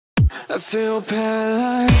I feel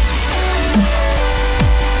paralyzed.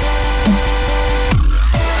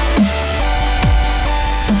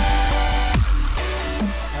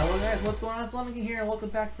 Hello guys, what's going on? Slummingy here and welcome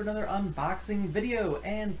back for another unboxing video.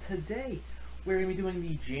 And today we're going to be doing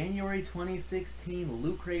the January 2016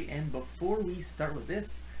 Loot Crate. And before we start with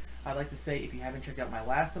this, I'd like to say if you haven't checked out my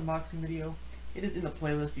last unboxing video, it is in the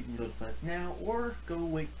playlist. You can go to the playlist now, or go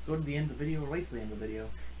to the end of the video, or wait till the end of the video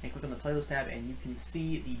and click on the playlist tab, and you can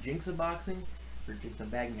see the Jinx unboxing, or Jinx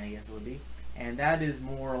unbagging I guess it would be. And that is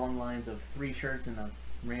more along the lines of 3 shirts and a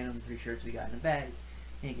random 3 shirts we got in a bag.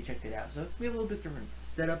 And you can check that out. So we have a little bit different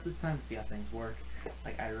setup this time to see how things work.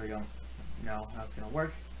 Like, I really don't know how it's going to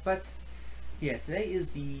work. But, yeah, today is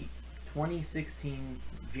the 2016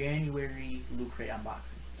 January Loot Crate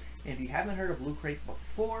unboxing. And if you haven't heard of Loot Crate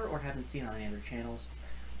before, or haven't seen it on any other channels,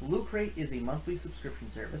 Loot Crate is a monthly subscription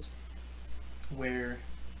service where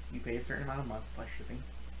you pay a certain amount a month plus shipping,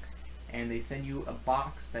 and they send you a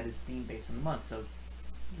box that is theme based on the month. So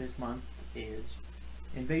this month is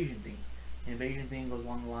Invasion theme. Invasion theme goes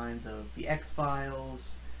along the lines of the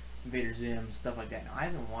X-Files, Invader Zim, stuff like that. Now, I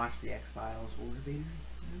haven't watched the X-Files or Invader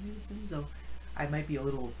Zim, so I might be a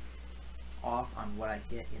little off on what I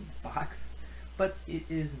get in the box, but it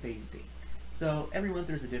is Invasion theme. So every month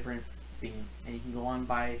there's a different theme, and you can go on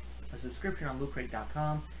buy a subscription on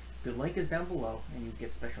lootcrate.com. The link is down below, and you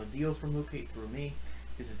get special deals from Loot Crate through me.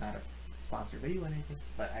 This is not a sponsored video or anything,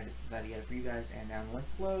 but I just decided to get it for you guys, and down the link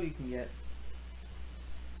below you can get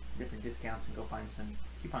different discounts and go find some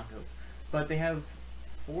coupon codes. But they have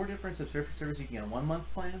 4 different subscription services. You can get a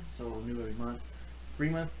 1-month plan, so it'll renew every month,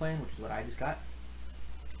 3-month plan, which is what I just got,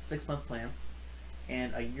 6-month plan,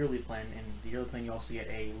 and a yearly plan. And the yearly plan, you also get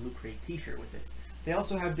a Loot Crate t-shirt with it. They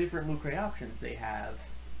also have different Loot Crate options. They have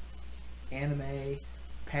anime,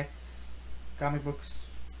 pets, comic books,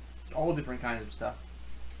 all different kinds of stuff.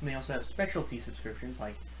 And they also have specialty subscriptions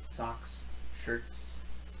like socks, shirts,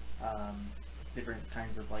 different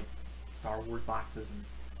kinds of like Star Wars boxes and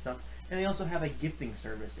stuff. And they also have a gifting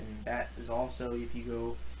service, and that is also, if you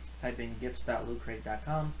go type in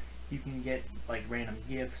gifts.lootcrate.com, you can get like random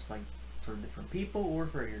gifts like for different people or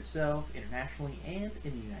for yourself internationally and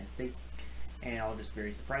in the United States, and all just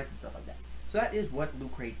very surprise and stuff like that. So that is what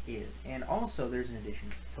Loot Crate is. And also there's an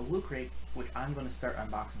addition to Loot Crate, which I'm going to start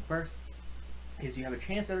unboxing first, is you have a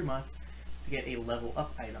chance every month to get a level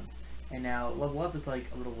up item. And now level up is like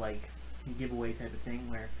a little like giveaway type of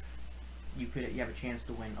thing where you have a chance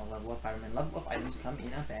to win a level up item, and level up items come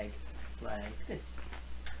in a bag like this.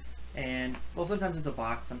 And well, sometimes it's a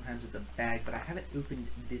box, sometimes it's a bag, but I haven't opened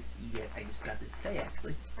this yet. I just got this today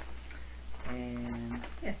actually. And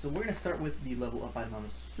yeah, so we're gonna start with the level up item. I'm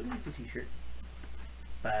assuming it's a t-shirt,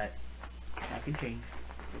 but that can change.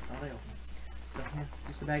 It's not I open it. So yeah,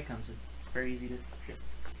 just the bag comes in. It's very easy to ship.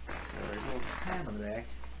 So there's a little tab on the back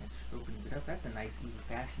that opens it up. That's a nice, easy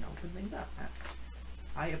fashion to open things up.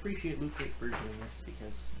 I appreciate Loot Crate for doing this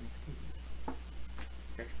because it makes it easy.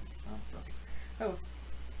 Oh,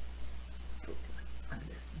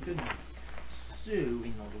 good. So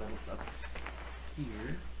in the level up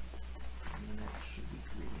here, and that should be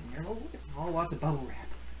green there. Oh, look at lots of bubble wrap.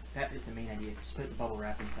 That is the main idea. Just put the bubble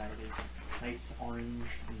wrap inside of it. Nice orange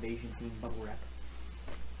invasion themed bubble wrap.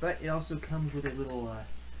 But it also comes with a little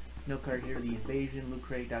note card here, the invasion,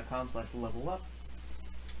 lootcrate.com/levelup,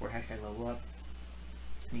 or #levelup.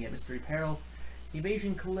 And you get mystery apparel. The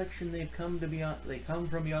invasion collection, they come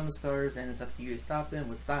from beyond the stars, and it's up to you to stop them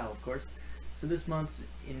with style, of course. So this month's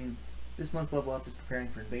level up is preparing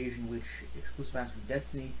for invasion, which exclusive items from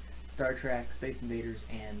Destiny, Star Trek, Space Invaders,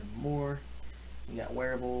 and more. You got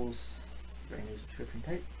wearables, very new subscription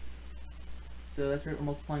type. So that's right, we're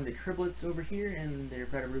multiplying the triplets over here, and their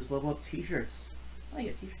Predators level up t-shirts. Oh,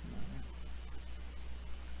 you got t-shirts on there.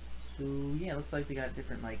 So yeah, it looks like they got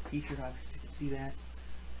different like t-shirt options. You can see that.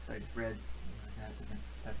 So I just read, got different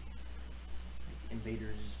like,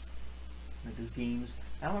 Invaders, like those games.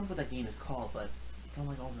 I don't remember what that game is called, but it's on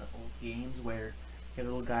like all the old games where you have a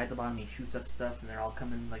little guy at the bottom, he shoots up stuff, and they're all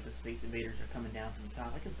coming, like the Space Invaders are coming down from the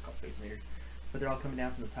top. I guess it's called Space Invaders. But they're all coming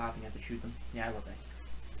down from the top, and you have to shoot them. Yeah, I love that.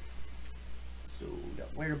 So, we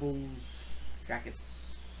got wearables,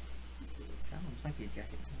 jackets. I don't know, this might be a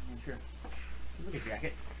jacket. I'm not sure. Look at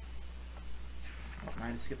jacket. Oh,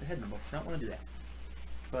 I just skipped ahead in the book. I don't want to do that.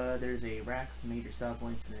 But there's a racks, major style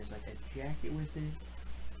points, and there's like a jacket with it.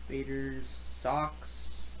 Vaders,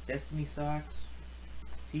 socks, Destiny socks,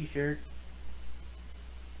 t-shirt,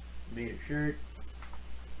 Vader shirt,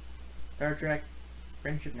 Star Trek,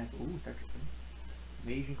 friendship necklace. Ooh, Star Trek.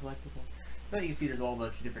 Invasion collectible. But you can see there's all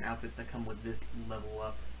the different outfits that come with this level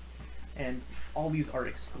up. And all these are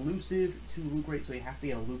exclusive to Lootcrate, so you have to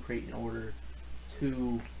get a Lootcrate in order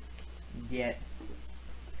to get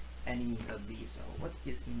any of these. So what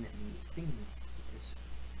is in the thing? This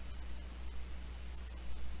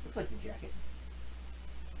looks like a jacket.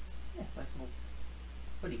 Yeah, it's a nice little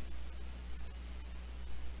hoodie.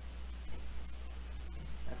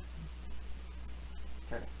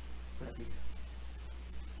 Try to put up here.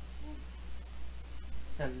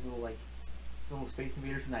 Has these little, like, little Space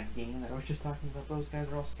Invaders from that game that I was just talking about. Those guys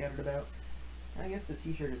are all scattered about. And I guess the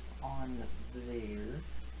t-shirt is on there.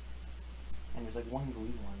 And there's like one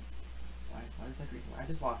green one. Why is that green one? I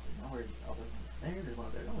just lost it. Now where is it? Oh, there's one there. There's one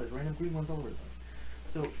up there. Oh, there's random green ones all over the place.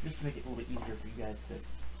 So just to make it a little bit easier for you guys to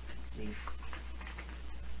see,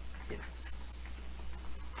 it's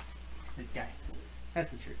this guy.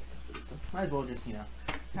 That's the shirt that comes with it. So might as well just, you know,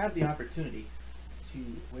 have the opportunity to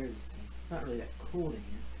wear this thing. It's not really that cold in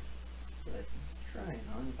here, but trying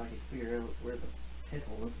on if I can figure out where the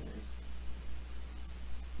pinhole is.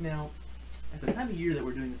 Now, at the time of year that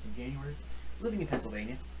we're doing this in January, living in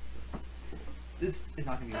Pennsylvania, this is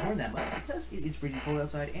not going to be worn that much because it is freezing cold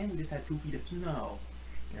outside and we just had 2 feet of snow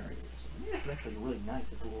in our area. So this is actually really nice.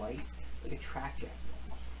 It's light, like a track jacket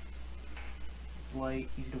almost. It's light,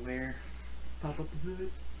 easy to wear. Pop up the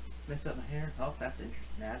hood, mess up my hair. Oh, that's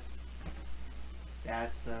interesting. That's yeah.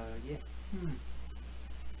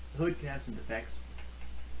 The hood can have some defects.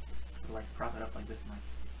 Like prop it up like this and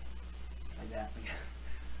like that, I guess.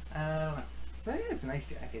 I don't know. But yeah, it's a nice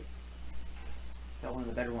jacket. Got one of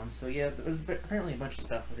the better ones. So yeah, there's apparently a bunch of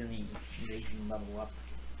stuff within the Invasion level up.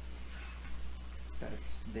 That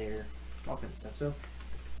it's there. All kinds of stuff. So,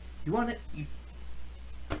 if you want it, you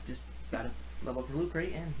just gotta level up your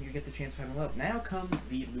Lootcrate and you get the chance of having it up. Now comes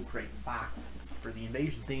the Lootcrate box for the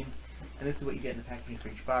Invasion theme. And this is what you get in the packaging for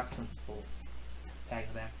each box. Comes with a full tag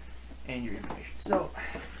in the back and your information. So,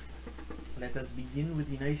 let us begin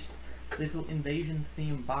with the nice little Invasion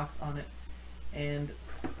theme box on it. And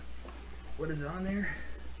what is it on there?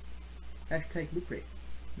 Hashtag Lootcrate.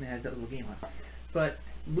 And it has that little game on it. But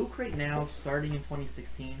Lootcrate now, starting in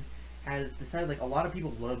 2016, has decided, like, a lot of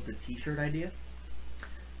people love the t-shirt idea.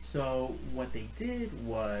 So what they did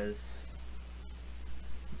was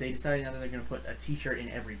they decided now that they're going to put a t-shirt in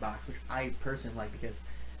every box, which I personally like because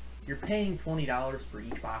you're paying $20 for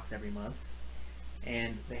each box every month.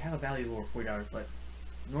 And they have a value of over $40, but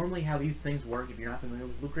normally how these things work, if you're not familiar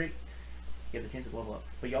with Lootcrate, you have the chance to level up.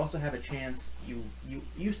 But you also have a chance, you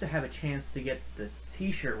used to have a chance to get the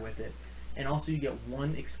t-shirt with it, and also you get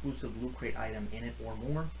one exclusive Lootcrate item in it or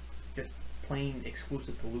more, just plain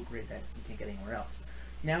exclusive to Lootcrate that you can't get anywhere else.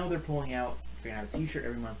 Now they're pulling out, you're going to have a t-shirt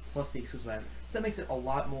every month plus the exclusive item. So that makes it a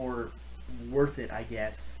lot more worth it, I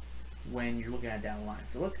guess, when you're looking at it down the line.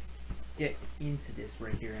 So let's get into this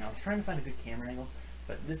right here. And I was trying to find a good camera angle,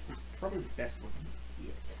 but this is probably the best one to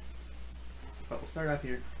get. But we'll start off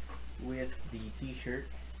here with the t-shirt,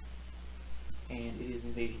 and it is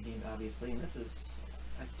Invasion themed, obviously, and this is,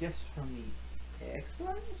 I guess, from the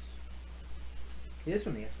X-Files? It is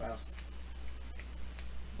from the X-Files.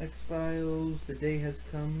 X-Files, the day has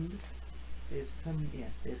come. Day has come, yeah,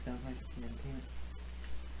 day has come, entertainment.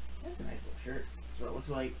 That's a nice little shirt. That's what it looks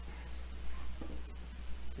like.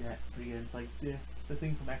 Yeah, pretty good. It's like, yeah, the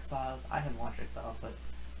thing from X-Files. I haven't watched X-Files, but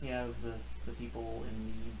you have the people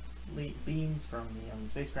in the beams from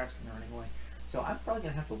the spacecrafts and they're running away. So I'm probably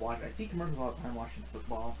going to have to watch. I see commercials all the time watching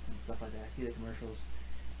football and stuff like that. I see the commercials,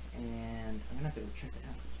 and I'm going to have to go check it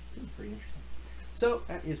out. It's pretty interesting. So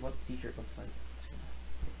that is what the t-shirt looks like.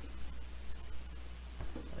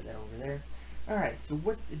 Slide that over there. Alright, so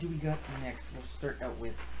what do we got next? We'll start out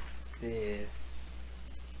with this.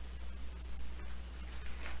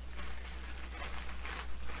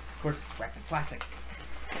 Of course, it's wrapped in plastic.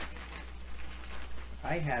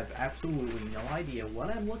 I have absolutely no idea what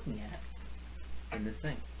I'm looking at in this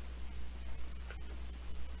thing.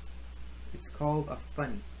 It's called a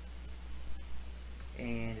funny.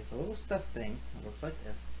 And it's a little stuffed thing. It looks like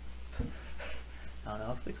this. I don't know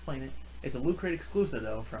how to explain it. It's a Lootcrate exclusive,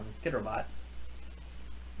 though, from Kidrobot.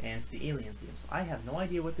 And it's the Alien theme. So I have no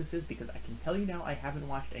idea what this is because I can tell you now I haven't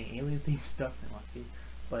watched any Alien theme stuff in the last few.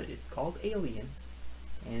 But it's called Alien.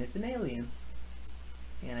 And it's an alien.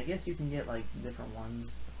 And I guess you can get, like, different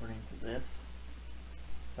ones according to this.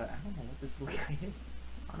 But I don't know what this little guy is,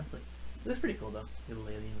 honestly. This is pretty cool, though. Little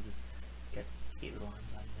alien with his, got 8 little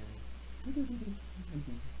arms on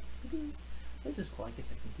it. This is cool. I guess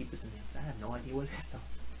I can keep this in the house. I have no idea what it is, though.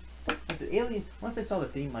 But the alien, once I saw the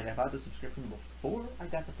theme, like, I bought the subscription before I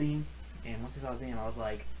got the theme. And once I saw the theme, I was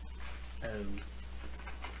like, oh,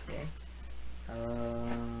 okay.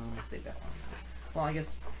 Let's take that one. Well, I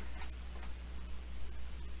guess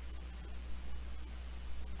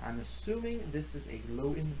I'm assuming this is a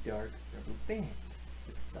glow-in-the-dark rubber band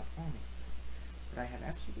with stuff on it. But I have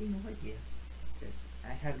absolutely no idea.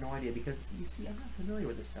 I have no idea because, you see, I'm not familiar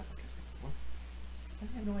with this stuff like I said before.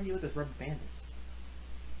 I have no idea what this rubber band is.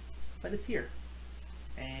 But it's here.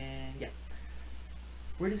 And yeah.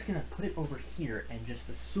 We're just going to put it over here and just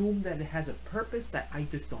assume that it has a purpose that I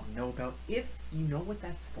just don't know about. If you know what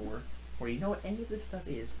that's for, or you know what any of this stuff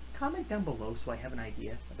is, comment down below so I have an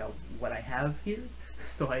idea about what I have here,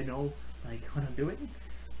 so I know like what I'm doing.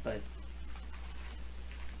 But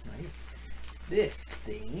right, this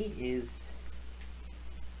thing is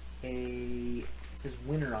it says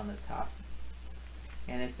winner on the top,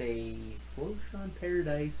 and it's a Flotion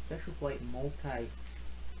Paradise Special Flight multi-pass.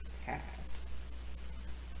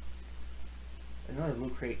 Another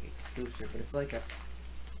Lootcrate exclusive, but it's like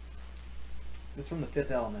it's from the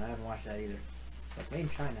Fifth Element. I haven't watched that either. It's made in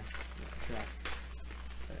China. Yeah, sure.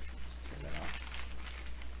 But let's tear that off.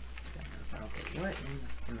 Okay, what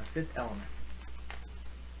from the Fifth Element?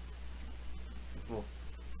 There's a little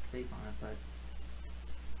safe on it, but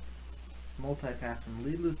multi-pass from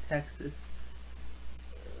Lulu, Texas.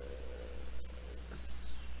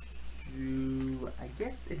 So I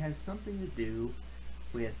guess it has something to do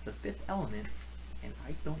with the Fifth Element, and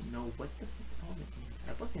I don't know what the Fifth Element is.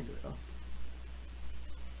 I've looked into it though.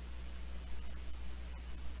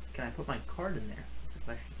 Can I put my card in there? That's the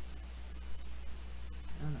question.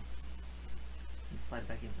 I don't know. Let me slide it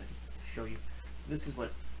back in so I can show you. This is what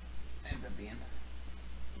it ends up being.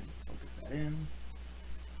 Focus that in.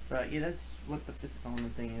 But yeah, that's what the Fifth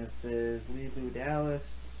Element thing is. It says Lulu, Dallas,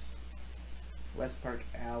 West Park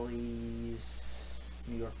Alleys,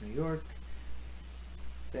 New York, New York.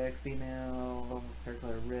 Sex, female, hair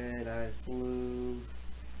color red, eyes blue,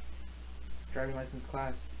 driving license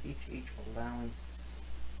class, HH allowance,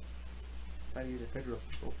 5 years of federal.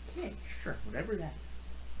 Okay, sure, whatever that is.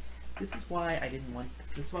 This is why I didn't want,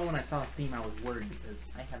 this is why when I saw a theme I was worried, because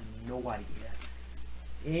I have no idea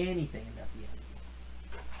anything about the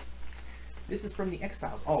LED. This is from the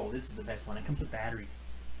X-Files. Oh, this is the best one. It comes with batteries.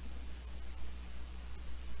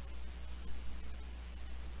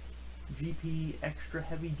 GP Extra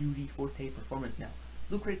Heavy Duty Forte Performance. Now,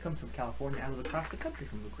 Lootcrate comes from California, out of across the country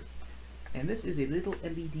from Lootcrate. And this is a little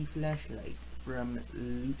LED flashlight from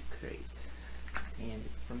Lootcrate. And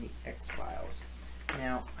it's from the X-Files.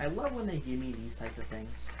 Now, I love when they give me these type of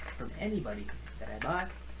things from anybody that I buy,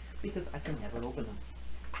 because I can never open them.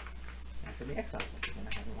 That's from the X-Files, because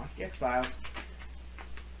I haven't watched the X-Files.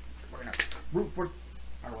 We're gonna root for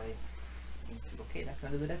our way into, okay, that's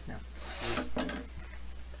under the desk now.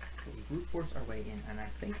 So we brute force our way in, and I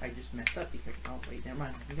think I just messed up because, oh wait, never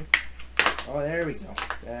mind. Oh, there we go.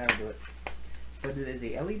 That'll do it. But it is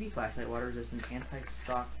a LED flashlight, water resistant,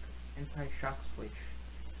 anti-shock switch,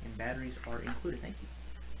 and batteries are included. Thank you.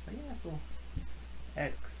 But yeah, so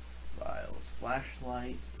X-Files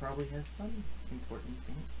flashlight probably has some importance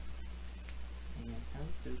in it. And how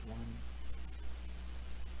does one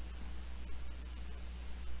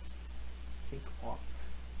take off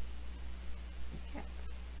the cap?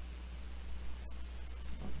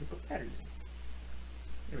 They put batteries in.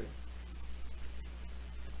 There we go.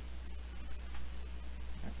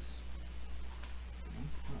 That's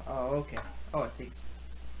a... Oh, okay. Oh, it takes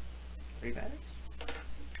 3 batteries.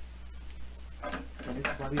 And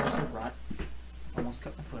this is why we also brought, almost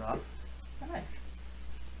cut my foot off, a knife.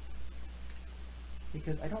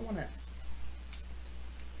 Because I don't want to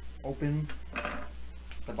open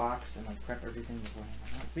the box and like prep everything beforehand.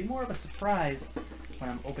 It'll be more of a surprise when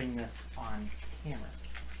I'm opening this on camera.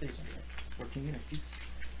 14 units, please.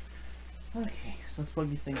 Okay, so let's plug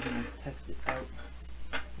these things in and let's test it out.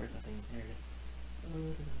 Where's the thing? There it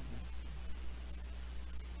is.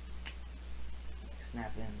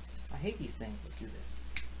 Snap ins. I hate these things that do this.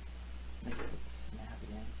 Make it look snap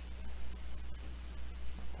again.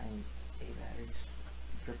 Tiny A batteries.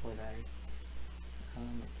 AAA batteries.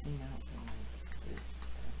 It came out and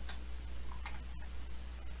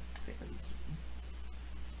take these.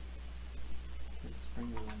 Spring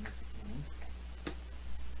wheel on this thing.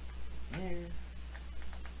 There.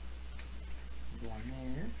 Go on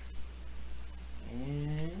there.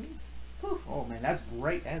 And poof. Oh man, that's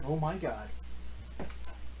bright as, oh my god.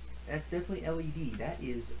 That's definitely LED. That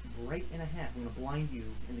is bright and a half. I'm gonna blind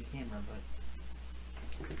you in the camera, but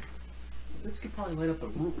this could probably light up the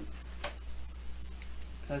room.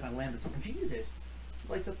 Besides my lamp, it's Jesus. It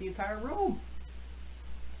lights up the entire room.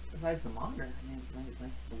 Besides the monitor, I mean, it's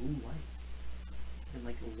like blue light. And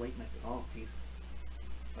like a light method. Oh, jeez.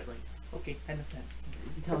 White light. Okay, enough of that.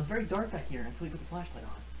 You can tell it's very dark back here until we put the flashlight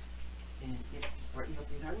on. And it just brightens up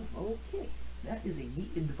the entire room. Okay. That is a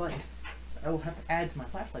neat device. I will have to add to my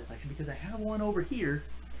flashlight collection because I have one over here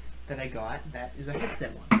that I got that is a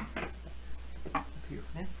headset one. Up here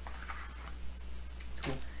for now. It's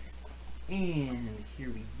cool. And here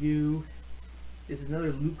we go. This is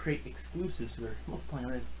another Lootcrate exclusive, so we're multiplying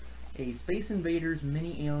on this. A Space Invaders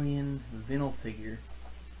mini alien vinyl figure.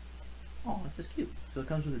 Oh, this is cute. So it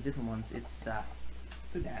comes with the different ones. It's look at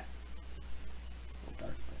that. A little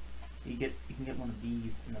dark, but you can get one of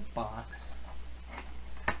these in a box.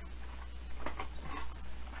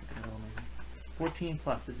 14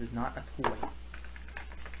 plus. This is not a toy.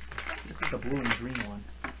 This is the blue and green one.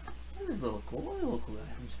 This is a little cool. A little cool.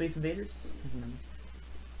 From Space Invaders.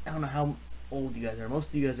 I don't know how old you guys are. Most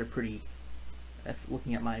of you guys are pretty,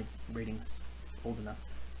 looking at my ratings, old enough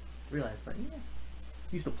to realize. But yeah,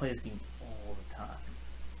 I used to play this game all the time.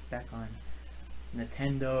 Back on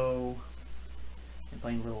Nintendo, and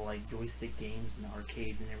playing little like joystick games and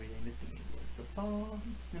arcades and everything. This game was the bomb.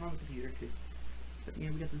 And on the computer too. But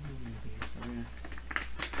yeah, we got this little movie here, so we're gonna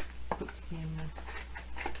put the camera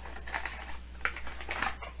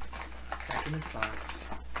back in this box,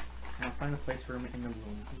 and I'll find a place for them in the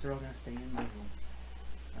room. These are all gonna stay in the room.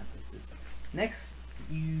 Next,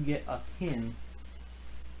 you get a pin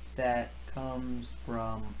that comes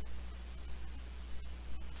from.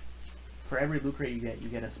 For every Lootcrate you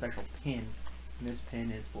get a special pin, and this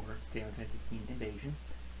pin is for January 2016 Invasion.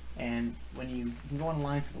 And when you can go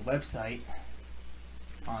online to the website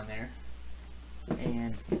on there,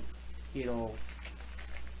 and it'll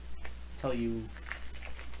tell you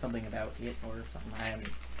something about it or something. I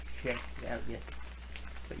haven't checked it out yet,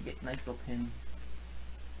 but you get a nice little pin.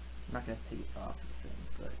 I'm not gonna take it off the thing,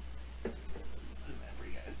 but remember,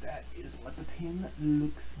 guys, that is what the pin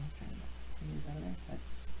looks like.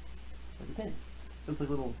 That's what the pin is. Looks like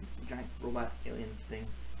a little giant robot alien thing.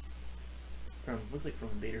 Looks like from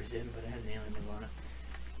Invader Zim, but it has an alien logo on it.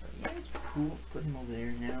 Yeah, it's cool. Put him over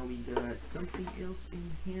there. Now we got something else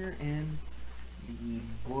in here, and the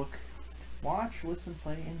book. Watch, listen,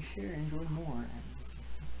 play, and share. Enjoy more. And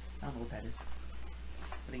I don't know what that is.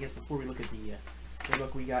 But I guess before we look at the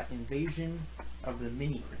book, we got Invasion of the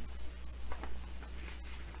Mini Prince.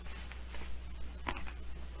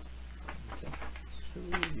 Okay. So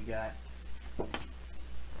we got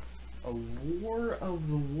a War of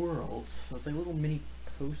the Worlds. So it's like a little mini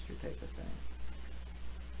poster type of thing.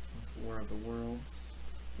 War of the Worlds.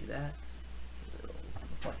 See that? A little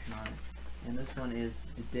reflection on it. And this one is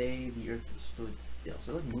The Day the Earth Stood Still.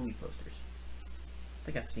 So they're like movie posters. I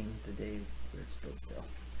think I've seen The Day the Earth Stood Still.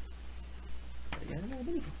 But yeah, they're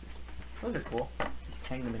mini posters. Those are cool. Just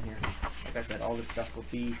hang them in here. Like I said, all this stuff will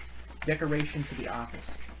be decoration to the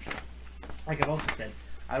office. Like I've also said,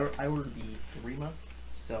 I ordered the 3-month,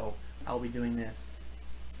 so I'll be doing this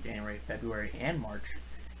January, February, and March.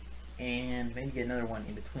 And maybe get another one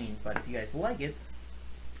in between. But if you guys like it,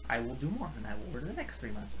 I will do more, and I will order the next 3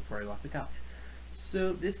 months before I go off to college.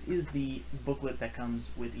 So this is the booklet that comes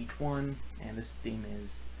with each one, and this theme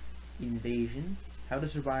is Invasion, How to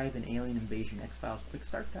Survive an Alien Invasion, X-Files Quick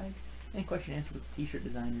Start Guide, and question and answer with t-shirt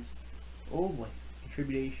designers. Oh boy,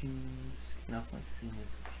 contributions, enough my 16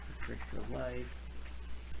 extra life.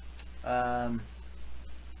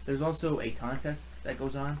 There's also a contest that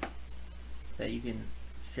goes on that you can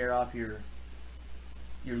share off your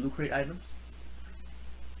Lootcrate items,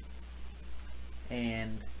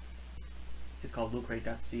 and it's called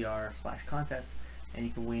lootcrate.cr/contest, and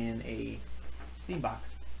you can win a Steam box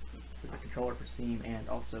with a controller for Steam and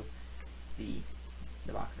also the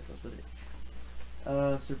box that goes with it.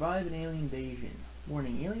 Survive an alien invasion.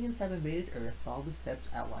 Warning: aliens have invaded Earth. Follow the steps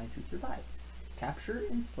outlined to survive. Capture,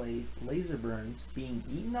 enslave, laser burns, being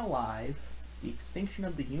eaten alive, the extinction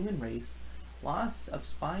of the human race, loss of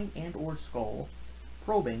spine and or skull,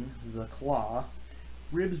 probing, the claw,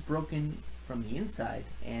 ribs broken from the inside,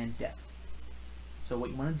 and death. So what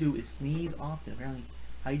you want to do is sneeze often. Apparently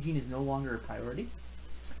hygiene is no longer a priority.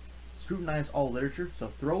 Scrutinize all literature,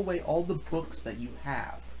 so throw away all the books that you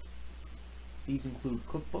have. These include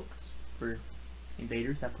cookbooks for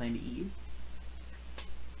invaders that plan to eat you.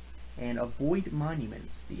 And avoid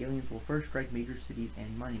monuments. The aliens will first strike major cities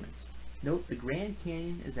and monuments. Note, the Grand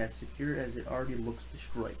Canyon is as secure as it already looks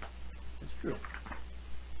destroyed. That's true.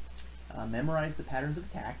 Memorize the patterns of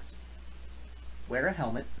attacks. Wear a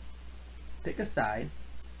helmet. Pick a side.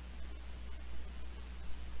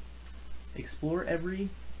 Explore every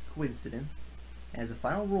coincidence. As a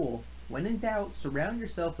final rule, when in doubt, surround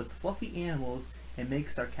yourself with fluffy animals and make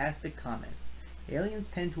sarcastic comments. Aliens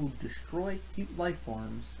tend to destroy cute life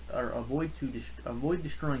forms, or avoid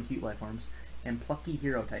destroying cute life forms, and plucky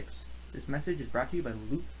hero types. This message is brought to you by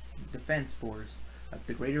Loot Defense Force of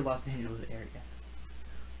the Greater Los Angeles area.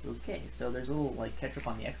 Okay, so there's a little like catch up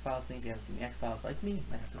on the X-Files thing. If you haven't seen the X-Files like me, you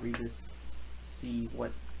might have to read this, see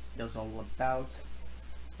what that was all about.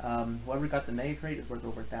 Whoever got the Mega Crate is worth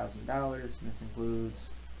over $1,000, and this includes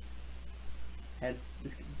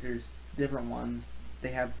there's different ones. They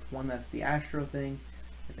have one that's the Astro thing,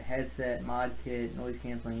 with the headset, mod kit, noise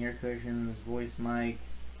canceling air cushions, voice mic,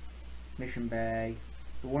 mission bag,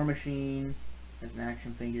 the War Machine as an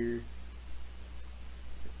action figure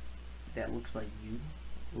that looks like you.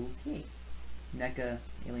 Okay. NECA,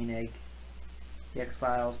 Alien Egg, the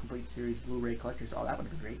X-Files, Complete Series, Blu-ray Collectors. Oh, that would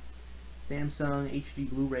have been great. Samsung HD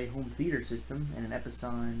Blu-ray home theater system and an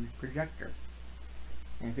Epson projector.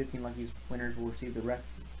 And 15 lucky winners will receive the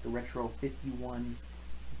Retro 51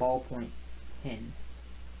 ballpoint pen.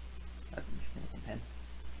 That's an interesting looking pen.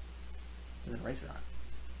 With an eraser on it.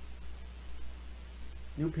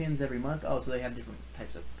 New pins every month. Oh, so they have different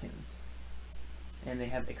types of pins. And they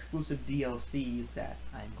have exclusive DLCs that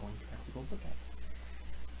I'm going to have to go look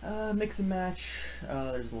at. Mix and match.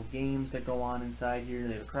 There's little games that go on inside here.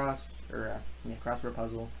 They have a crossword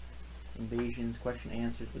puzzle, invasions, question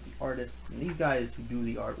answers with the artists. And these guys who do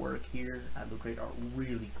the artwork here at Lootcrate are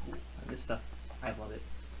really cool. And this stuff, I love it.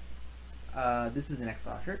 This is an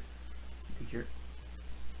X-Files shirt, t-shirt.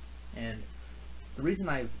 And the reason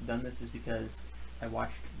I've done this is because I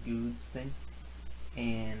watched Dude's thing,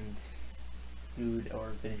 and Dude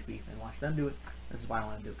or Finish Beef, and watch them do it. This is why I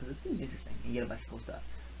want to do it, because it seems interesting. You get a bunch of cool stuff.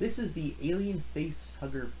 This is the Alien Face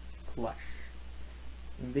Hugger plush.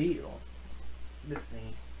 This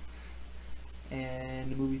thing.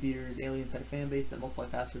 And the movie theaters, aliens had a fan base that multiply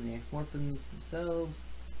faster than the X-Morphins themselves.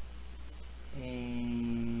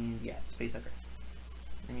 And yeah, it's Face Hugger.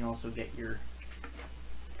 And you also get your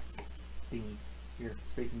thingies, your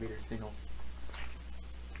Space Invaders signals.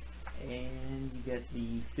 And you get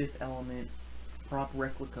the Fifth Element prop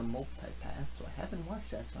replica multipass. So I haven't watched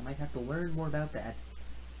that, so I might have to learn more about that.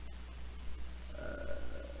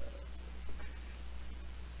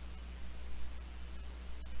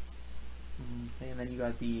 Okay, and then you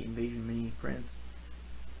got the Invasion Mini Prince.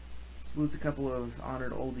 Salutes a couple of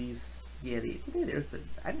honored oldies. Yeah, the Day of the Earth stood,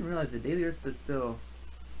 I didn't realize the Day of the Earth stood still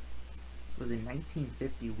was in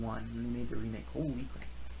 1951 when they made the remake. Holy crap.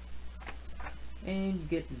 And you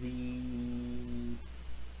get the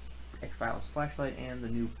X-Files flashlight and the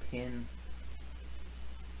new pin.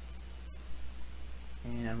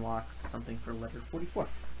 And unlocks something for letter 44.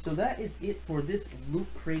 So that is it for this Loot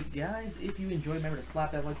Crate, guys. If you enjoyed, remember to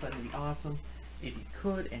slap that like button. It would be awesome if you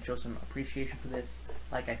could, and show some appreciation for this.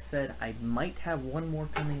 Like I said, I might have one more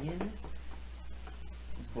coming in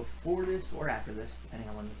before this or after this, depending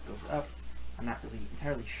on when this goes up. I'm not really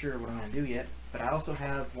entirely sure what I'm going to do yet, but I also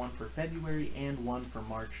have one for February and one for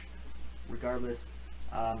March. Regardless,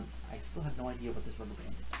 I still have no idea what this rubber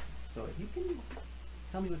band is. So if you can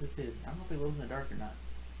tell me what this is, I don't know if it glows in the dark or not.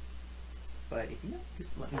 But if you know, just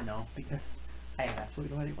let me know, because I have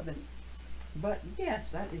absolutely no idea what this is. But yes,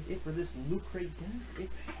 that is it for this Loot Crate, guys.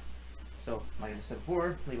 So, like I said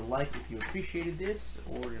before, leave a like if you appreciated this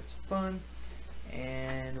or it's fun.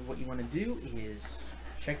 And what you want to do is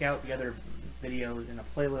check out the other videos in a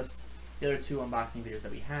playlist, the other two unboxing videos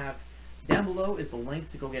that we have. Down below is the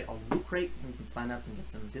link to go get a Loot Crate, and you can sign up and get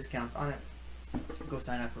some discounts on it. Go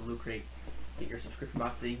sign up for Loot Crate, get your subscription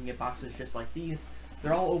box, so you can get boxes just like these.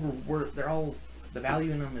 They're all the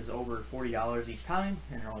value in them is over $40 each time,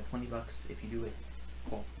 and they're only 20 bucks if you do it.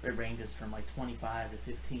 Well, it ranges from like 25 to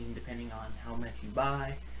 15 depending on how much you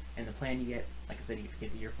buy, and the plan you get. Like I said, if you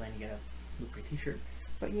get the year plan, you get a Loot Crate t-shirt.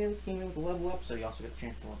 But yeah, this game was a level up, so you also get a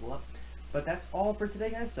chance to level up. But that's all for today,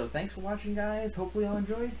 guys. So thanks for watching, guys. Hopefully y'all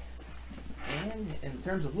enjoyed. And in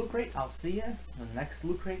terms of Loot Crate, I'll see ya when the next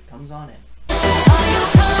Loot Crate comes on in.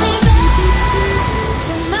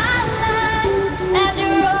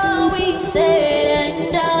 After all we said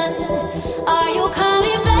and done.